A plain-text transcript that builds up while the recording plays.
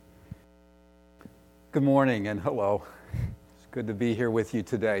Good morning and hello. It's good to be here with you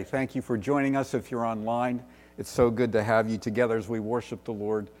today. Thank you for joining us if you're online. It's so good to have you together as we worship the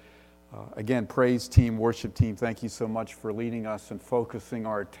Lord. Again, praise team, worship team, thank you so much for leading us and focusing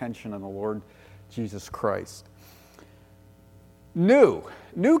our attention on the Lord Jesus Christ. New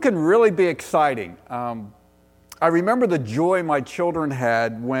can really be exciting. I remember the joy my children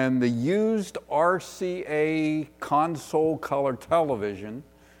had when the used RCA console color television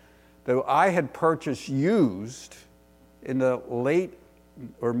that I had purchased used in the late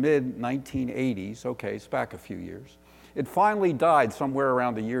or mid 1980s, okay, it's back a few years, it finally died somewhere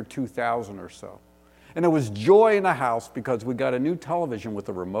around the year 2000 or so. And there was joy in the house because we got a new television with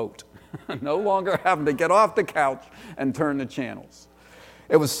a remote, no longer having to get off the couch and turn the channels.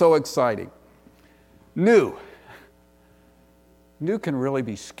 It was so exciting. New can really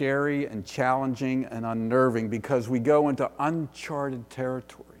be scary and challenging and unnerving because we go into uncharted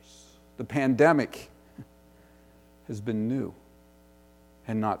territories. The pandemic has been new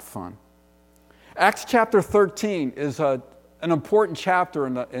and not fun. Acts chapter 13 is an important chapter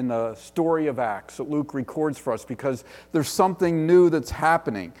in the story of Acts that Luke records for us because there's something new that's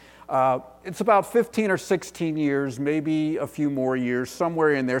happening. It's about 15 or 16 years, maybe a few more years,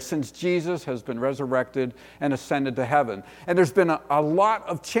 somewhere in there, since Jesus has been resurrected and ascended to heaven. And there's been a lot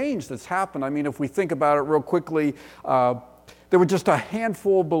of change that's happened. I mean, if we think about it real quickly, there were just a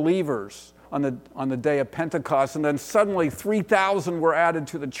handful of believers on the day of Pentecost, and then suddenly 3,000 were added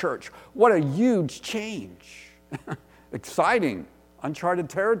to the church. What a huge change. Exciting, uncharted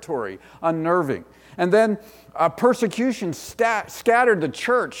territory, unnerving. And then persecution scattered the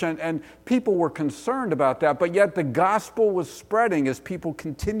church, and people were concerned about that, but yet the gospel was spreading as people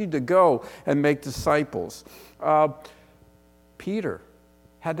continued to go and make disciples. Peter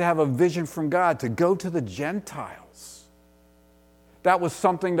had to have a vision from God to go to the Gentiles. That was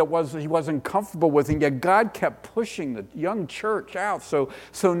something that he wasn't comfortable with, and yet God kept pushing the young church out. So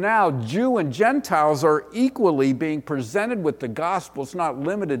now Jew and Gentiles are equally being presented with the gospel. It's not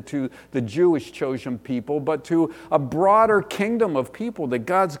limited to the Jewish chosen people, but to a broader kingdom of people that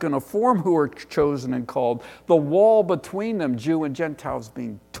God's going to form who are chosen and called. The wall between them, Jew and Gentiles,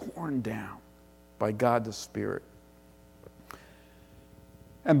 being torn down by God the Spirit.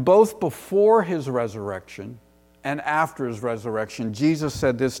 And both before his resurrection and after his resurrection, Jesus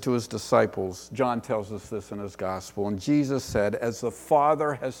said this to his disciples. John tells us this in his gospel. And Jesus said, "As the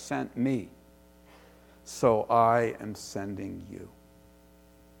Father has sent me, so I am sending you."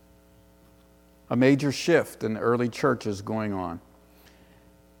 A major shift in the early church is going on.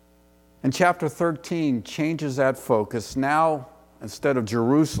 And chapter 13 changes that focus. Now, instead of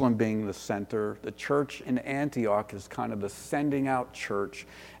Jerusalem being the center, the church in Antioch is kind of the sending out church.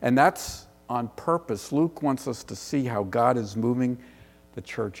 And that's on purpose. Luke wants us to see how God is moving the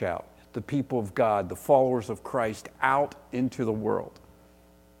church out, the people of God, the followers of Christ, out into the world.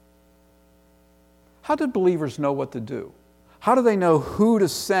 How did believers know what to do? How do they know who to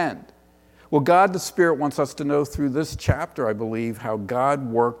send? Well, God the Spirit wants us to know through this chapter, I believe, how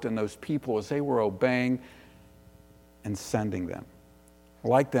God worked in those people as they were obeying and sending them.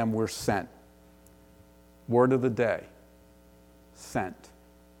 Like them, we're sent. Word of the day, sent.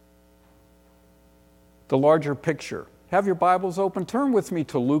 The larger picture. Have your Bibles open. Turn with me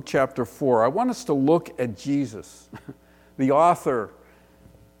to Luke chapter 4. I want us to look at Jesus, the author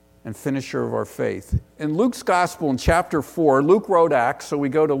and finisher of our faith. In Luke's gospel in chapter 4, Luke wrote Acts, so we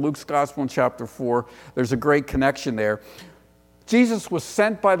go to Luke's gospel in chapter 4. There's a great connection there. Jesus was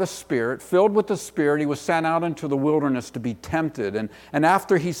sent by the Spirit, filled with the Spirit. He was sent out into the wilderness to be tempted. And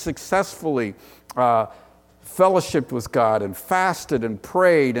after he successfully fellowshiped with God and fasted and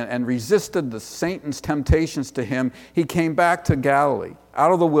prayed and resisted the Satan's temptations to him, he came back to Galilee,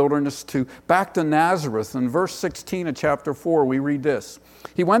 out of the wilderness back to Nazareth. In verse 16 of chapter 4, we read this.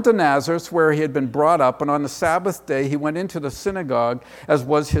 He went to Nazareth where he had been brought up, and on the Sabbath day he went into the synagogue as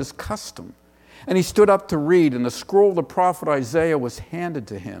was his custom. And he stood up to read, and the scroll of the prophet Isaiah was handed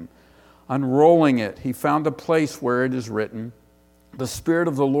to him. Unrolling it, he found a place where it is written, "The Spirit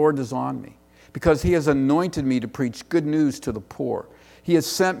of the Lord is on me, because he has anointed me to preach good news to the poor. He has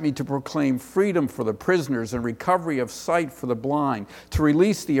sent me to proclaim freedom for the prisoners and recovery of sight for the blind, to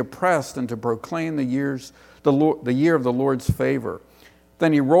release the oppressed and to proclaim the year of the Lord's favor."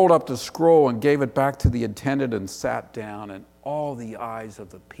 Then he rolled up the scroll and gave it back to the attendant and sat down, and all the eyes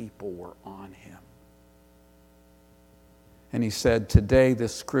of the people were on him. And he said, "Today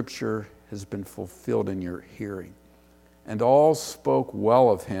this scripture has been fulfilled in your hearing." And all spoke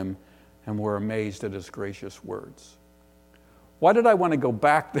well of him and were amazed at his gracious words. Why did I want to go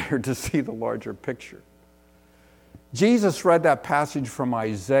back there to see the larger picture? Jesus read that passage from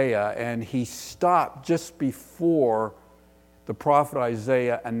Isaiah, and he stopped just before the prophet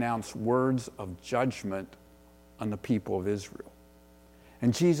Isaiah announced words of judgment on the people of Israel.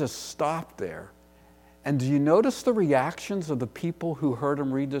 And Jesus stopped there. And do you notice the reactions of the people who heard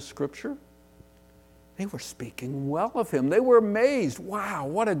him read this scripture? They were speaking well of him. They were amazed. Wow,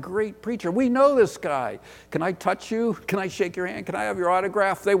 what a great preacher. We know this guy. Can I touch you? Can I shake your hand? Can I have your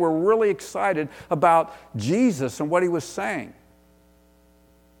autograph? They were really excited about Jesus and what he was saying.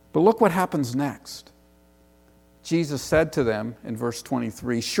 But look what happens next. Jesus said to them in verse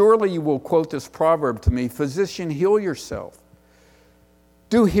 23, "Surely you will quote this proverb to me, 'Physician, heal yourself.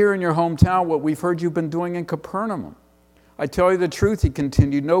 Do here in your hometown what we've heard you've been doing in Capernaum.' I tell you the truth," he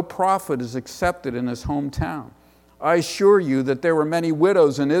continued, "no prophet is accepted in his hometown. I assure you that there were many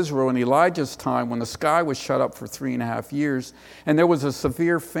widows in Israel in Elijah's time when the sky was shut up for 3.5 years, and there was a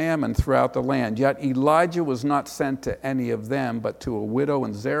severe famine throughout the land. Yet Elijah was not sent to any of them, but to a widow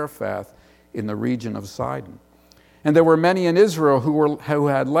in Zarephath in the region of Sidon. And there were many in Israel who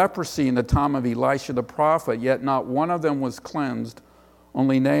had leprosy in the time of Elisha the prophet, yet not one of them was cleansed,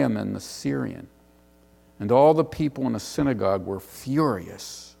 only Naaman the Syrian. And all the people in the synagogue were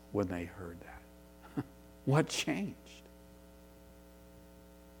furious when they heard that." What changed?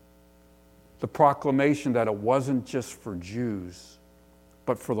 The proclamation that it wasn't just for Jews,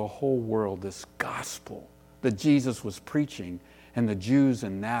 but for the whole world, this gospel that Jesus was preaching, and the Jews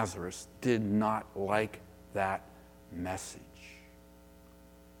in Nazareth did not like that message.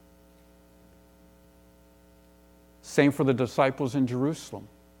 Same for the disciples in Jerusalem.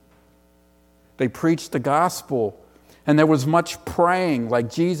 They preached the gospel, and there was much praying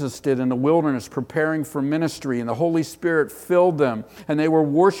like Jesus did in the wilderness, preparing for ministry, and the Holy Spirit filled them, and they were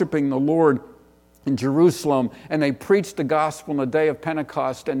worshiping the Lord in Jerusalem, and they preached the gospel on the day of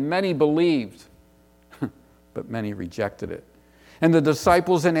Pentecost, and many believed, but many rejected it. And the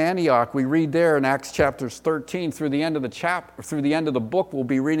disciples in Antioch, we read there in Acts chapters 13, through the end of the book, we'll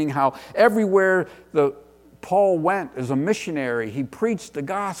be reading how everywhere Paul went as a missionary, he preached the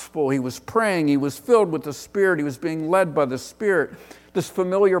gospel, he was praying, he was filled with the Spirit, he was being led by the Spirit. This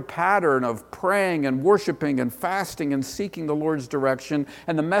familiar pattern of praying and worshiping and fasting and seeking the Lord's direction,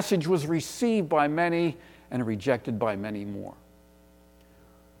 and the message was received by many and rejected by many more.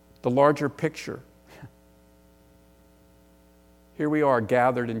 The larger picture. Here we are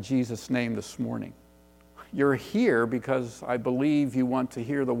gathered in Jesus' name this morning. You're here because I believe you want to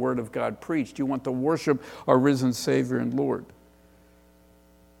hear the Word of God preached. You want to worship our risen Savior and Lord.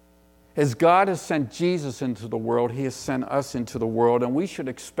 As God has sent Jesus into the world, He has sent us into the world, and we should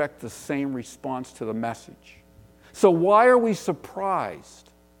expect the same response to the message. So why are we surprised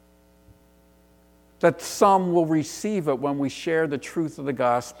that some will receive it when we share the truth of the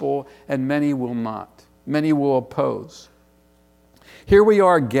gospel and many will not? Many will oppose. Here we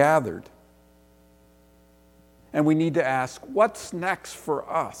are gathered. And we need to ask, what's next for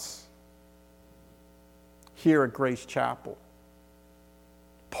us here at Grace Chapel,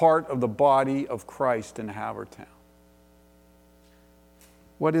 part of the body of Christ in Havertown?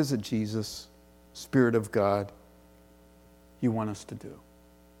 What is it, Jesus, Spirit of God, you want us to do?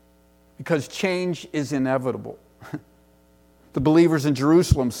 Because change is inevitable. The believers in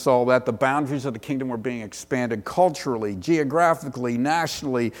Jerusalem saw that the boundaries of the kingdom were being expanded culturally, geographically,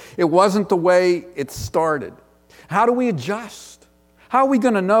 nationally. It wasn't the way it started. How do we adjust? How are we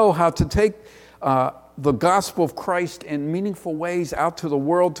going to know how to take the gospel of Christ in meaningful ways out to the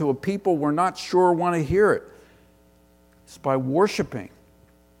world, to a people we're not sure want to hear it? It's by worshiping,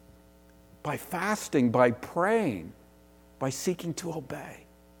 by fasting, by praying, by seeking to obey.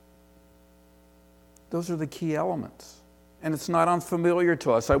 Those are the key elements. And it's not unfamiliar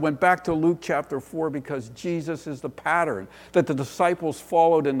to us. I went back to Luke chapter 4 because Jesus is the pattern that the disciples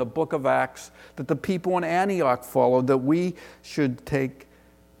followed in the book of Acts, that the people in Antioch followed, that we should take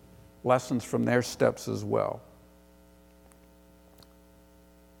lessons from their steps as well.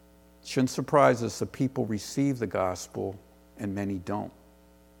 It shouldn't surprise us that people receive the gospel and many don't.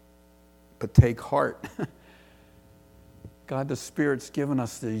 But take heart. God the Spirit's given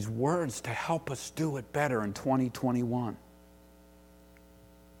us these words to help us do it better in 2021.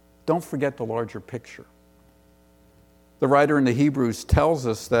 Don't forget the larger picture. The writer in the Hebrews tells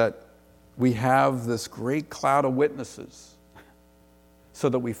us that we have this great cloud of witnesses so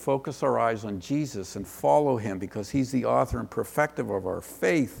that we focus our eyes on Jesus and follow Him because He's the author and perfecter of our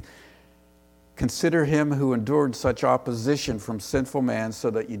faith. Consider Him who endured such opposition from sinful man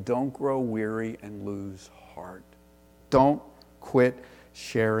so that you don't grow weary and lose heart. Don't quit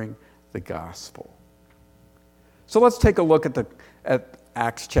sharing the gospel. So let's take a look at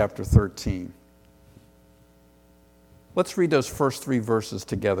Acts chapter 13. Let's read those first 3 verses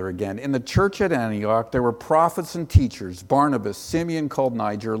together again. In the church at Antioch, there were prophets and teachers: Barnabas, Simeon called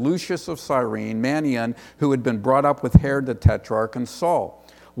Niger, Lucius of Cyrene, Manaen, who had been brought up with Herod the Tetrarch, and Saul.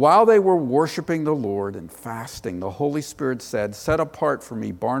 While they were worshiping the Lord and fasting, the Holy Spirit said, "Set apart for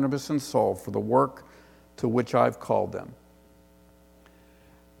me Barnabas and Saul for the work to which I've called them."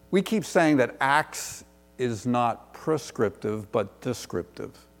 We keep saying that Acts is not prescriptive, but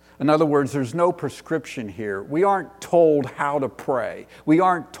descriptive. In other words, there's no prescription here. We aren't told how to pray. We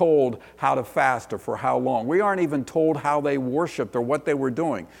aren't told how to fast or for how long. We aren't even told how they worshiped or what they were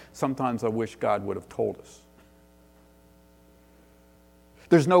doing. Sometimes I wish God would have told us.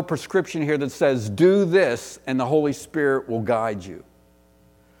 There's no prescription here that says, do this and the Holy Spirit will guide you.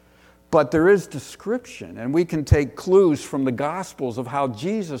 But there is description, and we can take clues from the Gospels of how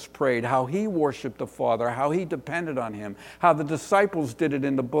Jesus prayed, how he worshiped the Father, how he depended on him, how the disciples did it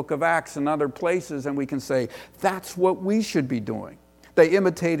in the book of Acts and other places, and we can say, that's what we should be doing. They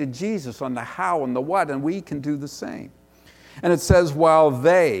imitated Jesus on the how and the what, and we can do the same. And it says, while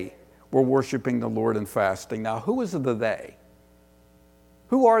they were worshiping the Lord and fasting. Now, who is the they?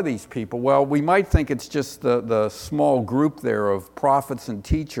 Who are these people? Well, we might think it's just the small group there of prophets and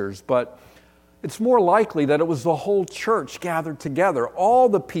teachers, but it's more likely that it was the whole church gathered together, all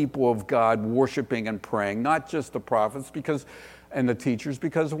the people of God worshiping and praying, not just the prophets and the teachers,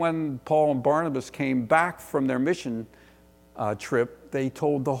 because when Paul and Barnabas came back from their mission trip, they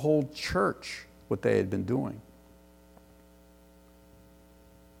told the whole church what they had been doing.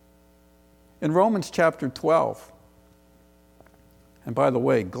 In Romans chapter 12, and by the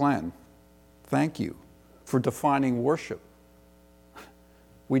way, Glenn, thank you for defining worship.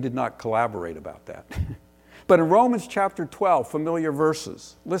 We did not collaborate about that. But in Romans chapter 12, familiar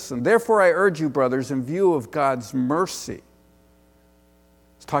verses, listen, therefore I urge you, brothers, in view of God's mercy,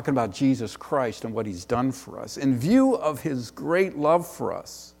 it's talking about Jesus Christ and what he's done for us, in view of his great love for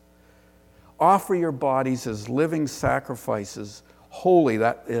us, offer your bodies as living sacrifices, holy,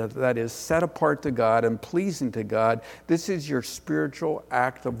 that is set apart to God and pleasing to God. This is your spiritual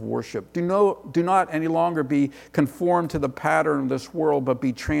act of worship. Do not any longer be conformed to the pattern of this world, but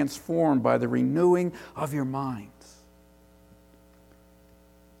be transformed by the renewing of your minds.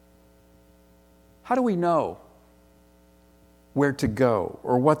 How do we know where to go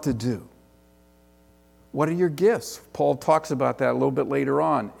or what to do? What are your gifts? Paul talks about that a little bit later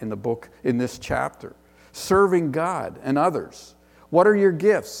on in the book, in this chapter. Serving God and others. What are your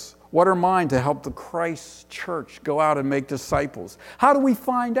gifts? What are mine to help the Christ church go out and make disciples? How do we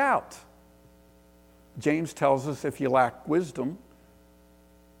find out? James tells us if you lack wisdom,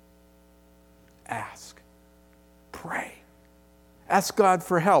 ask, pray. Ask God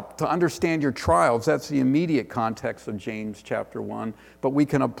for help to understand your trials. That's the immediate context of James chapter 1. But we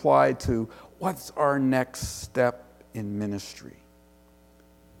can apply to what's our next step in ministry.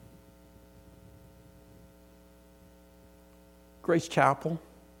 Grace Chapel,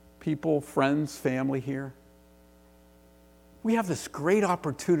 people, friends, family here, we have this great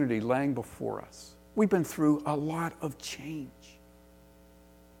opportunity laying before us. We've been through a lot of change.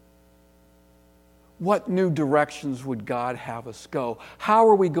 What new directions would God have us go? How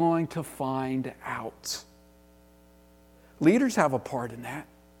are we going to find out? Leaders have a part in that.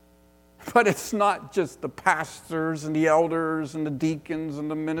 But it's not just the pastors and the elders and the deacons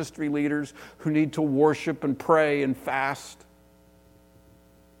and the ministry leaders who need to worship and pray and fast.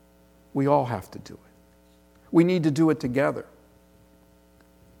 We all have to do it. We need to do it together.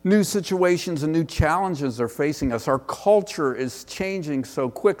 New situations and new challenges are facing us. Our culture is changing so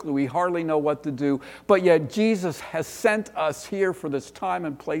quickly, we hardly know what to do. But yet Jesus has sent us here for this time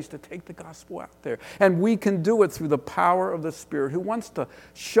and place to take the gospel out there. And we can do it through the power of the Spirit who wants to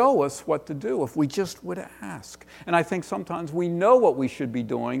show us what to do if we just would ask. And I think sometimes we know what we should be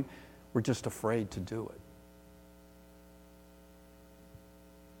doing. We're just afraid to do it.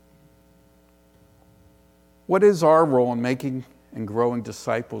 What is our role in making and growing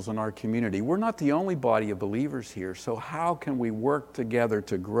disciples in our community? We're not the only body of believers here, so how can we work together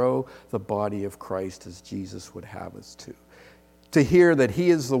to grow the body of Christ as Jesus would have us to? To hear that he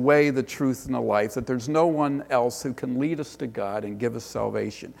is the way, the truth, and the life, that there's no one else who can lead us to God and give us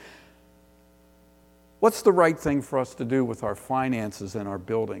salvation. What's the right thing for us to do with our finances and our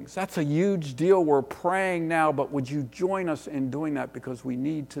buildings? That's a huge deal. We're praying now, but would you join us in doing that because we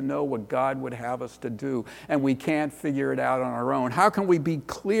need to know what God would have us to do and we can't figure it out on our own? How can we be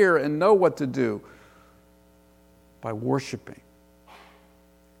clear and know what to do? By worshiping,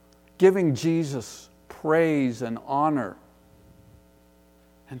 giving Jesus praise and honor,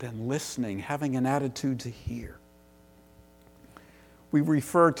 and then listening, having an attitude to hear. We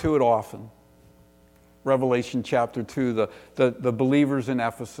refer to it often. Revelation chapter 2, the believers in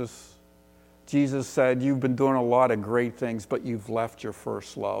Ephesus. Jesus said, you've been doing a lot of great things, but you've left your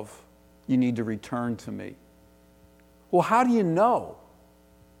first love. You need to return to me. Well, how do you know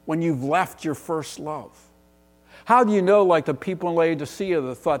when you've left your first love? How do you know, like the people in Laodicea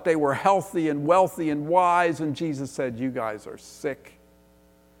that thought they were healthy and wealthy and wise, and Jesus said, you guys are sick.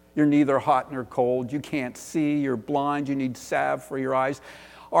 You're neither hot nor cold. You can't see. You're blind. You need salve for your eyes.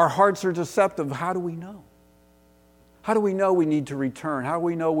 Our hearts are deceptive. How do we know? How do we know we need to return? How do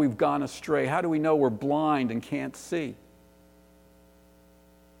we know we've gone astray? How do we know we're blind and can't see?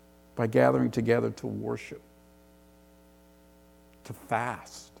 By gathering together to worship, to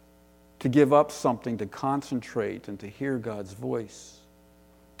fast, to give up something, to concentrate and to hear God's voice,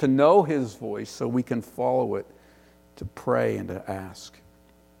 to know His voice so we can follow it, to pray and to ask.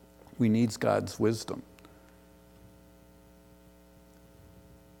 We need God's wisdom.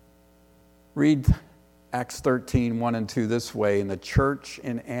 Read Acts 13, 1 and 2 this way. In the church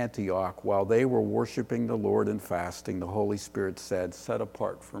in Antioch, while they were worshiping the Lord and fasting, the Holy Spirit said, set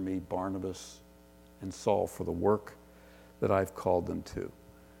apart for me Barnabas and Saul for the work that I've called them to.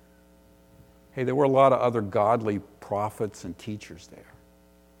 Hey, there were a lot of other godly prophets and teachers there.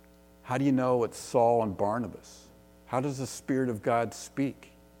 How do you know it's Saul and Barnabas? How does the Spirit of God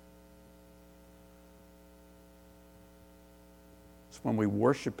speak? It's when we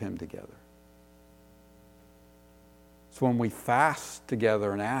worship Him together. It's when we fast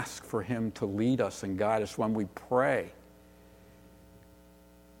together and ask for Him to lead us and guide us. When we pray.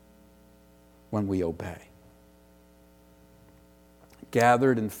 When we obey.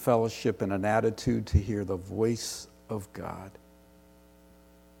 Gathered in fellowship in an attitude to hear the voice of God.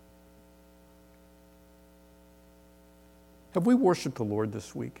 Have we worshiped the Lord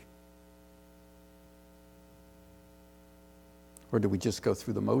this week? Or do we just go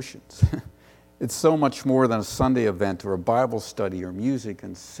through the motions? It's so much more than a Sunday event or a Bible study or music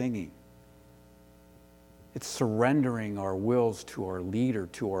and singing. It's surrendering our wills to our leader,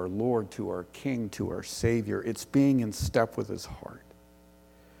 to our Lord, to our King, to our Savior. It's being in step with His heart.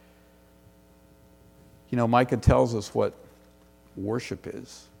 You know, Micah tells us what worship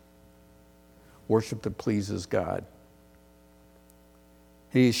is. Worship that pleases God.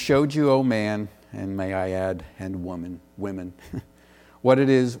 He showed you, O man, and may I add, and women, what it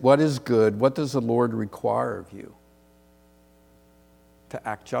is, what is good, what does the Lord require of you? To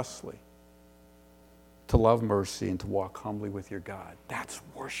act justly, to love mercy, and to walk humbly with your God. That's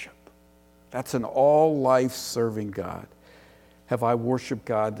worship. That's an all-life serving God. Have I worshiped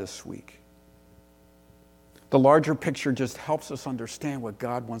God this week? The larger picture just helps us understand what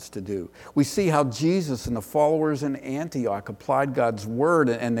God wants to do. We see how Jesus and the followers in Antioch applied God's word,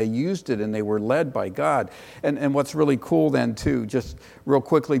 and they used it, and they were led by God. And what's really cool then too, just real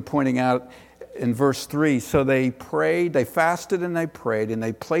quickly pointing out in verse 3, so they prayed, they fasted and they prayed, and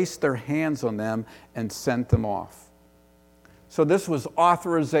they placed their hands on them and sent them off. So this was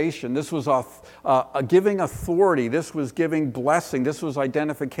authorization. This was giving authority. This was giving blessing. This was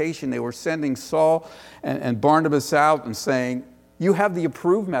identification. They were sending Saul and Barnabas out and saying, you have the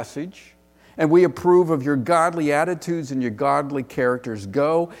approved message, and we approve of your godly attitudes and your godly characters.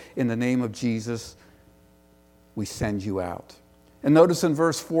 Go in the name of Jesus. We send you out. And notice in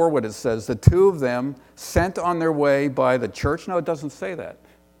verse 4 what it says. The two of them sent on their way by the church. No, it doesn't say that.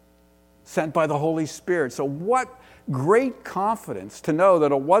 Sent by the Holy Spirit. So what great confidence to know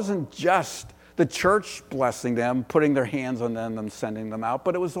that it wasn't just the church blessing them, putting their hands on them and sending them out,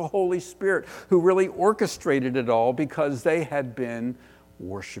 but it was the Holy Spirit who really orchestrated it all because they had been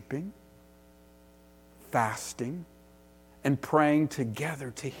worshiping, fasting, and praying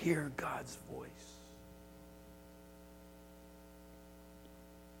together to hear God's voice.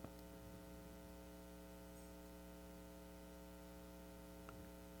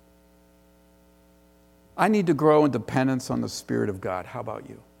 I need to grow in dependence on the Spirit of God. How about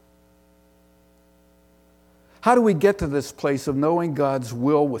you? How do we get to this place of knowing God's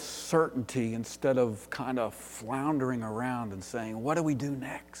will with certainty instead of kind of floundering around and saying, what do we do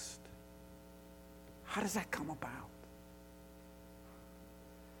next? How does that come about?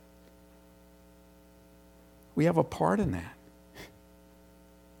 We have a part in that.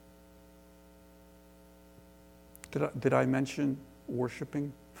 Did I mention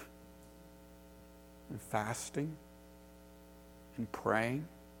worshiping? And fasting and praying.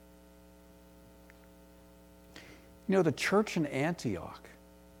 You know, the church in Antioch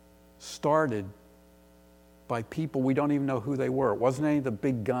started by people we don't even know who they were. It wasn't any of the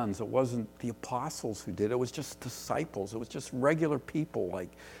big guns. It wasn't the apostles who did it. It was just disciples. It was just regular people like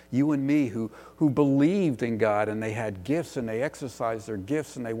you and me who believed in God, and they had gifts and they exercised their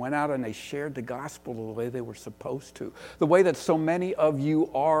gifts, and they went out and they shared the gospel the way they were supposed to. The way that so many of you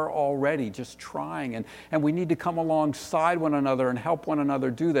are already, just trying. And we need to come alongside one another and help one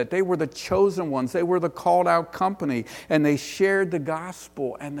another do that. They were the chosen ones. They were the called out company, and they shared the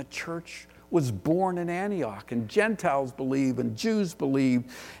gospel, and the church was born in Antioch, and Gentiles believed, and Jews believed,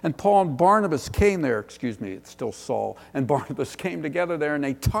 and Paul and Barnabas came there, it's still Saul, and Barnabas came together there, and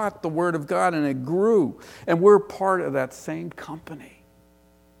they taught the word of God, and it grew, and we're part of that same company.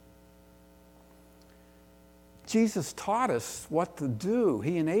 Jesus taught us what to do.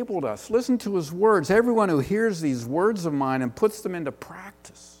 He enabled us. Listen to his words. Everyone who hears these words of mine and puts them into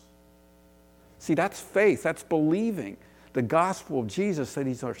practice. See, that's faith, that's believing the gospel of Jesus, that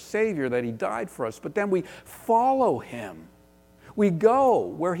he's our Savior, that he died for us. But then we follow him. We go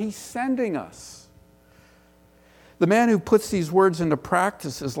where he's sending us. The man who puts these words into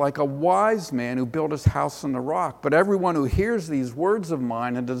practice is like a wise man who built his house on the rock. But everyone who hears these words of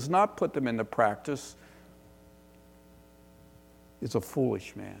mine and does not put them into practice is a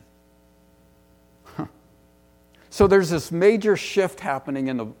foolish man. So there's this major shift happening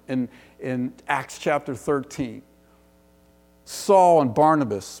in Acts chapter 13. Saul and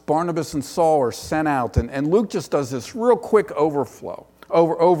Barnabas and Saul are sent out, and Luke just does this real quick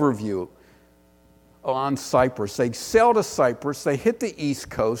overview on Cyprus. They sail to Cyprus, they hit the east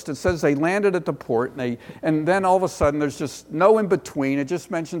coast. It says they landed at the port, and then all of a sudden there's just no in between. It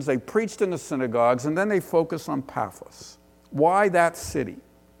just mentions they preached in the synagogues, and then they focus on Paphos. Why that city?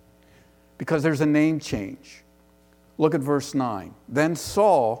 Because there's a name change. Look at verse 9. Then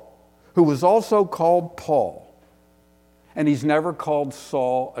Saul, who was also called Paul, and he's never called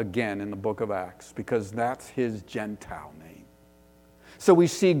Saul again in the book of Acts because that's his Gentile name. So we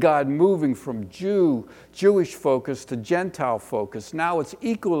see God moving from Jewish focus to Gentile focus. Now it's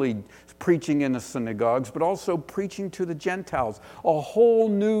equally preaching in the synagogues, but also preaching to the Gentiles. A whole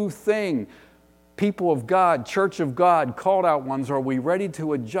new thing. People of God, church of God, called out ones, are we ready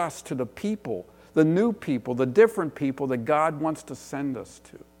to adjust to the people, the new people, the different people that God wants to send us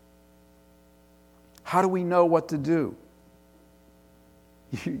to? How do we know what to do?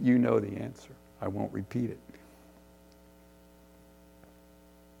 You know the answer. I won't repeat it.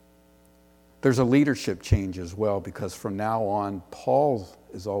 There's a leadership change as well, because from now on, Paul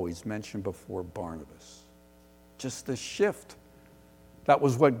is always mentioned before Barnabas. Just the shift. That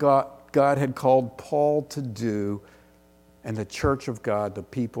was what God had called Paul to do, and the church of God, the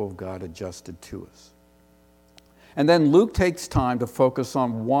people of God, adjusted to us. And then Luke takes time to focus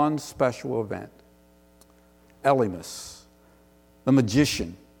on one special event. Elymas, the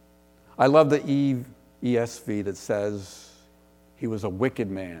magician. I love the ESV that says he was a wicked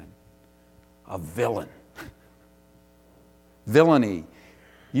man, a villain. Villainy,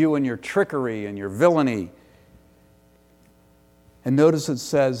 you and your trickery and your villainy. And notice it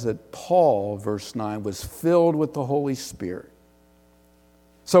says that Paul, verse 9, was filled with the Holy Spirit.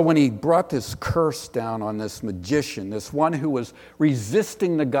 So when he brought this curse down on this magician, this one who was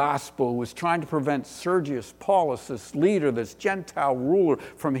resisting the gospel, who was trying to prevent Sergius Paulus, this leader, this Gentile ruler,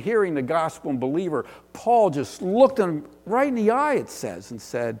 from hearing the gospel and believer, Paul just looked him right in the eye, it says, and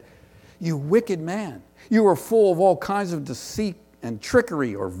said, "You wicked man, you are full of all kinds of deceit and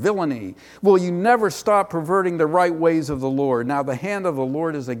trickery or villainy. Will you never stop perverting the right ways of the Lord? Now the hand of the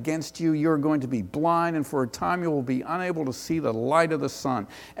Lord is against you. You're going to be blind, and for a time you will be unable to see the light of the sun."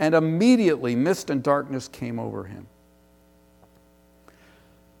 And immediately mist and darkness came over him.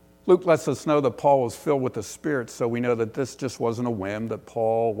 Luke lets us know that Paul was filled with the Spirit, so we know that this just wasn't a whim, that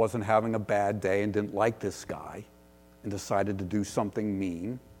Paul wasn't having a bad day and didn't like this guy and decided to do something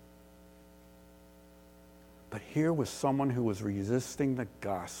mean. But here was someone who was resisting the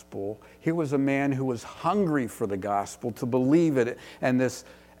gospel. Here was a man who was hungry for the gospel, to believe it. And this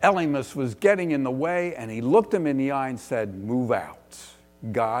Elymas was getting in the way, and he looked him in the eye and said, "Move out.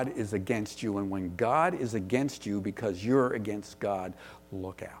 God is against you." And when God is against you because you're against God,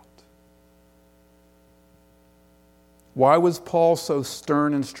 look out. Why was Paul so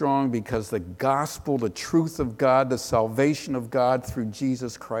stern and strong? Because the gospel, the truth of God, the salvation of God through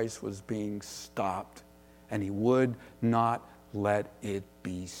Jesus Christ was being stopped. And he would not let it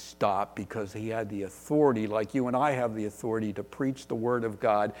be stopped, because he had the authority, like you and I have the authority, to preach the word of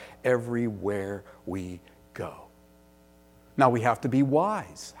God everywhere we go. Now we have to be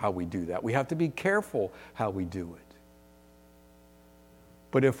wise how we do that. We have to be careful how we do it.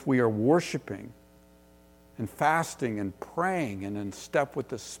 But if we are worshiping and fasting and praying and in step with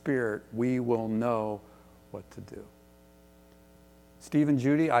the Spirit, we will know what to do. Steve and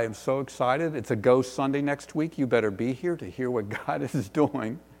Judy, I am so excited. It's a Go Sunday next week. You better be here to hear what God is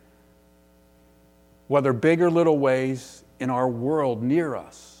doing. Whether big or little ways in our world, near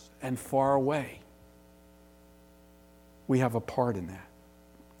us and far away, we have a part in that.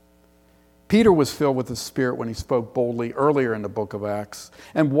 Peter was filled with the Spirit when he spoke boldly earlier in the book of Acts.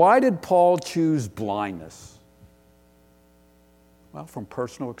 And why did Paul choose blindness? Well, from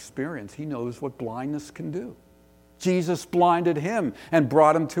personal experience, he knows what blindness can do. Jesus blinded him and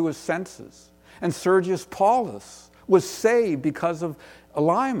brought him to his senses. And Sergius Paulus was saved because of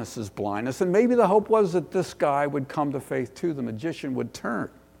Elymas's blindness. And maybe the hope was that this guy would come to faith too. The magician would turn.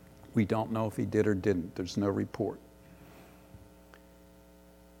 We don't know if he did or didn't. There's no report.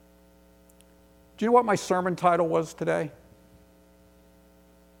 Do you know what my sermon title was today?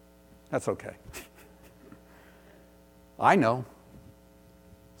 That's okay. I know.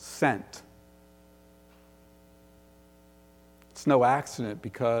 Sent. It's no accident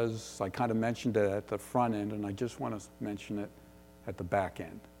because I kind of mentioned it at the front end, and I just want to mention it at the back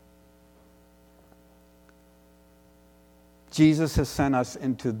end. Jesus has sent us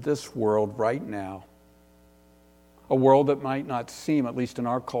into this world right now, a world that might not seem, at least in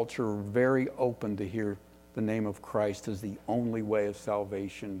our culture, very open to hear the name of Christ as the only way of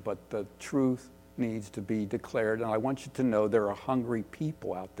salvation, but the truth needs to be declared. And I want you to know there are hungry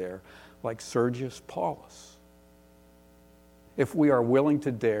people out there like Sergius Paulus. If we are willing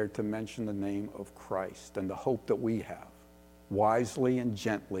to dare to mention the name of Christ and the hope that we have, wisely and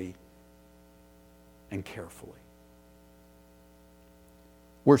gently and carefully.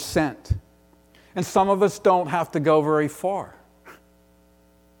 We're sent. And some of us don't have to go very far.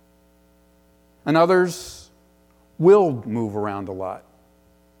 And others will move around a lot.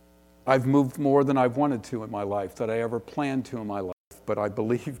 I've moved more than I've wanted to in my life, that I ever planned to in my life, but I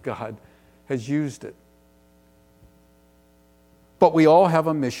believe God has used it. But we all have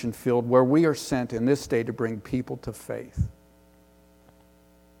a mission field where we are sent in this day to bring people to faith.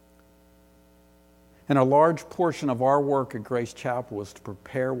 And a large portion of our work at Grace Chapel is to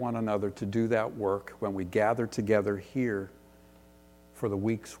prepare one another to do that work when we gather together here for the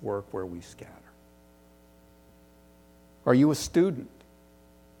week's work where we scatter. Are you a student?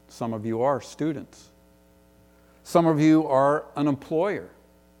 Some of you are students. Some of you are an employer.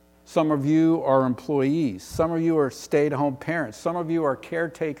 Some of you are employees. Some of you are stay-at-home parents. Some of you are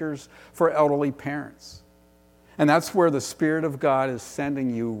caretakers for elderly parents. And that's where the Spirit of God is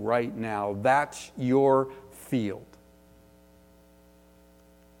sending you right now. That's your field.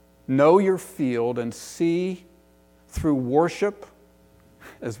 Know your field and see through worship,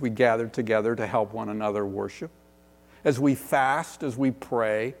 as we gather together to help one another worship, as we fast, as we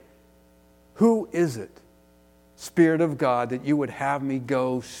pray, who is it, Spirit of God, that you would have me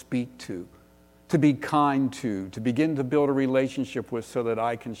go speak to be kind to begin to build a relationship with so that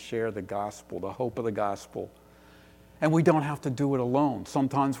I can share the gospel, the hope of the gospel. And we don't have to do it alone.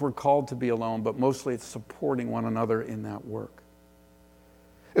 Sometimes we're called to be alone, but mostly it's supporting one another in that work.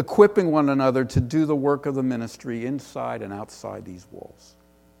 Equipping one another to do the work of the ministry inside and outside these walls.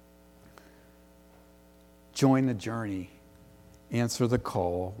 Join the journey. Answer the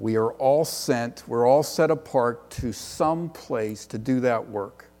call. We are all sent, we're all set apart to some place to do that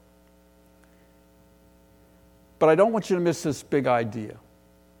work. But I don't want you to miss this big idea.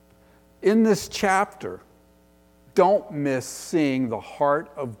 In this chapter, don't miss seeing the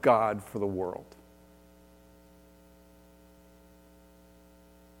heart of God for the world.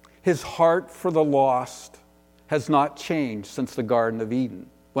 His heart for the lost has not changed since the Garden of Eden,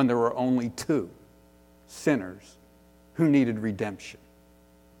 when there were only two sinners who needed redemption.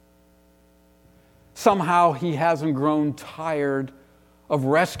 Somehow he hasn't grown tired of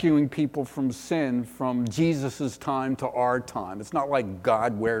rescuing people from sin from Jesus' time to our time. It's not like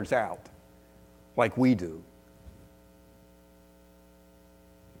God wears out like we do.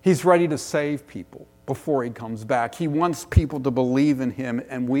 He's ready to save people before he comes back. He wants people to believe in him,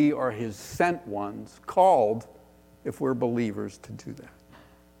 and we are his sent ones, called, if we're believers, to do that.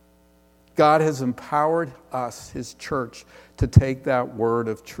 God has empowered us, his church, to take that word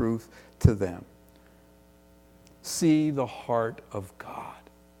of truth to them. See the heart of God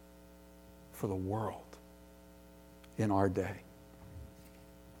for the world in our day.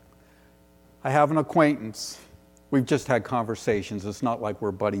 I have an acquaintance. We've just had conversations. It's not like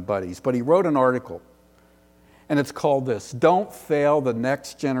we're buddies. But he wrote an article, and it's called this: Don't Fail the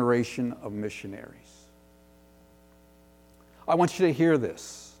Next Generation of Missionaries. I want you to hear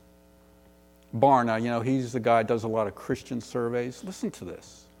this. Barna, he's the guy who does a lot of Christian surveys. Listen to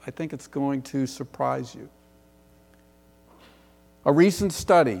this. I think it's going to surprise you. A recent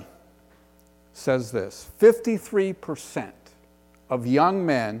study says this: 53% of young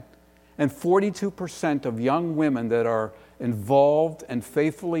men and 42% of young women that are involved and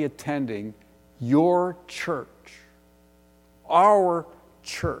faithfully attending your church, our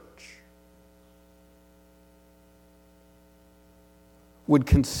church, would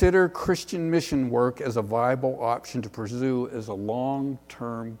consider Christian mission work as a viable option to pursue as a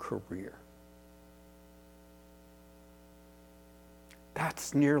long-term career.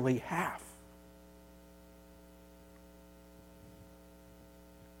 That's nearly half.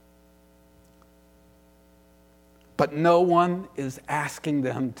 But no one is asking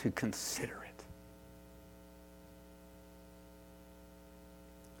them to consider it.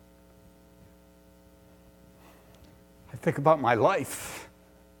 I think about my life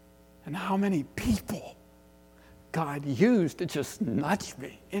and how many people God used to just nudge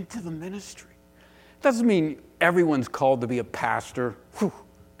me into the ministry. Doesn't mean everyone's called to be a pastor. Whew,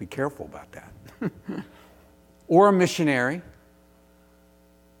 be careful about that. Or a missionary,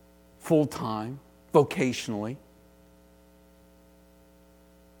 full-time, vocationally.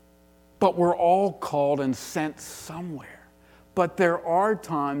 But we're all called and sent somewhere. But there are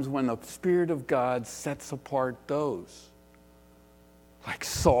times when the Spirit of God sets apart those, like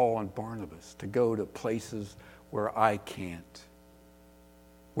Saul and Barnabas, to go to places where I can't,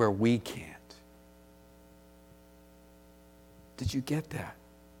 where we can't. Did you get that?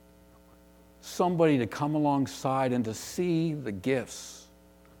 Somebody to come alongside and to see the gifts,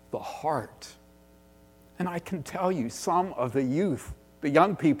 the heart. And I can tell you, some of the youth, the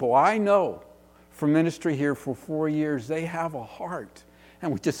young people I know from ministry here for 4 years, they have a heart.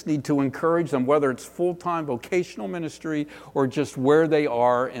 And we just need to encourage them, whether it's full-time vocational ministry or just where they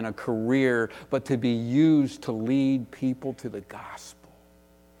are in a career, but to be used to lead people to the gospel.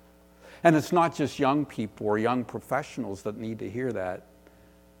 And it's not just young people or young professionals that need to hear that.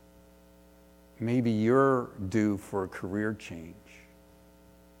 Maybe you're due for a career change,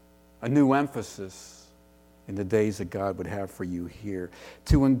 a new emphasis in the days that God would have for you here,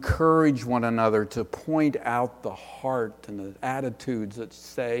 to encourage one another, to point out the heart and the attitudes that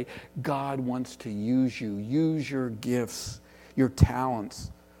say, God wants to use you. Use your gifts, your talents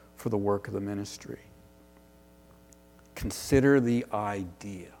for the work of the ministry. Consider the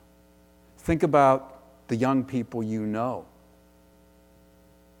idea. Think about the young people you know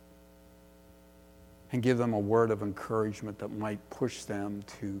and give them a word of encouragement that might push them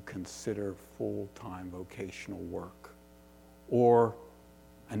to consider full-time vocational work or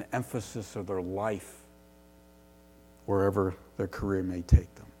an emphasis of their life wherever their career may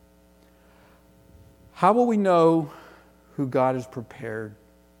take them. How will we know who God is prepared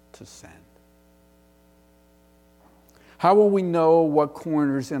to send? How will we know what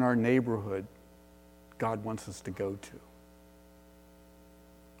corners in our neighborhood God wants us to go to?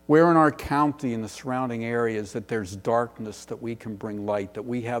 Where in our county and the surrounding areas that there's darkness that we can bring light, that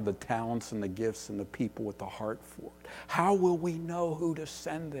we have the talents and the gifts and the people with the heart for it? How will we know who to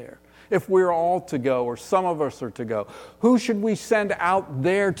send there? If we're all to go, or some of us are to go, who should we send out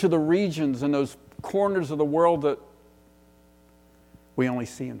there to the regions and those corners of the world that we only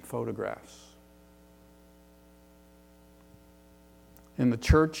see in photographs? In the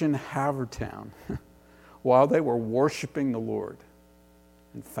church in Havertown, while they were worshiping the Lord,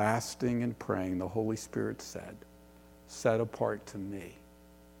 and fasting and praying, the Holy Spirit said, set apart to me,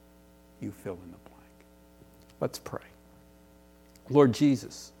 you fill in the blank. Let's pray. Lord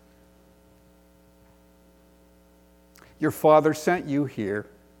Jesus, your Father sent you here,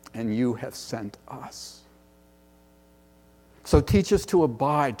 and you have sent us. So teach us to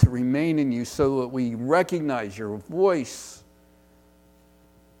abide, to remain in you, so that we recognize your voice.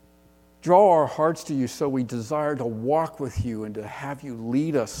 Draw our hearts to you so we desire to walk with you and to have you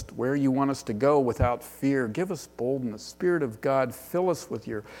lead us where you want us to go without fear. Give us boldness. Spirit of God, fill us with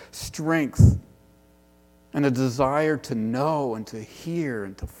your strength and a desire to know and to hear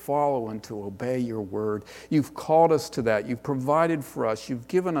and to follow and to obey your word. You've called us to that. You've provided for us. You've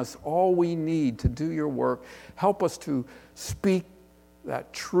given us all we need to do your work. Help us to speak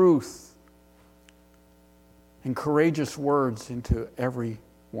that truth and courageous words into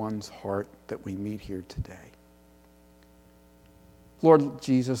everyone's heart that we meet here today. Lord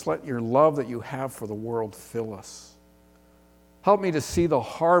Jesus, let your love that you have for the world fill us. Help me to see the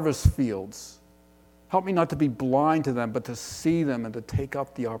harvest fields. Help me not to be blind to them, but to see them and to take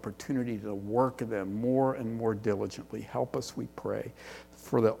up the opportunity to work at them more and more diligently. Help us, we pray,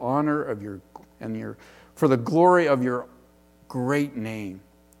 for the honor of for the glory of your great name,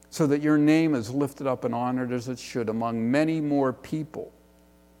 so that your name is lifted up and honored as it should among many more people.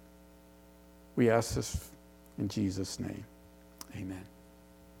 We ask this in Jesus' name. Amen.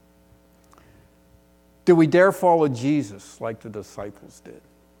 Do we dare follow Jesus like the disciples did?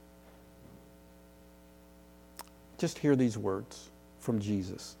 Just hear these words from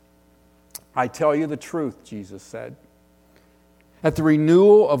Jesus. I tell you the truth, Jesus said. At the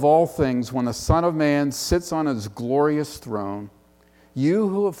renewal of all things, when the Son of Man sits on his glorious throne, you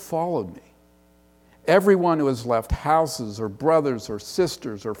who have followed me, everyone who has left houses or brothers or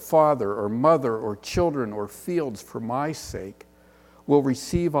sisters or father or mother or children or fields for my sake, will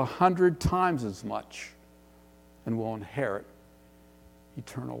receive 100 times as much and will inherit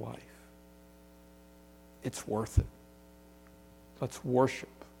eternal life. It's worth it. Let's worship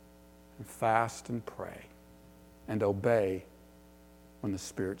and fast and pray and obey when the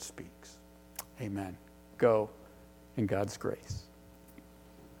Spirit speaks. Amen. Go in God's grace.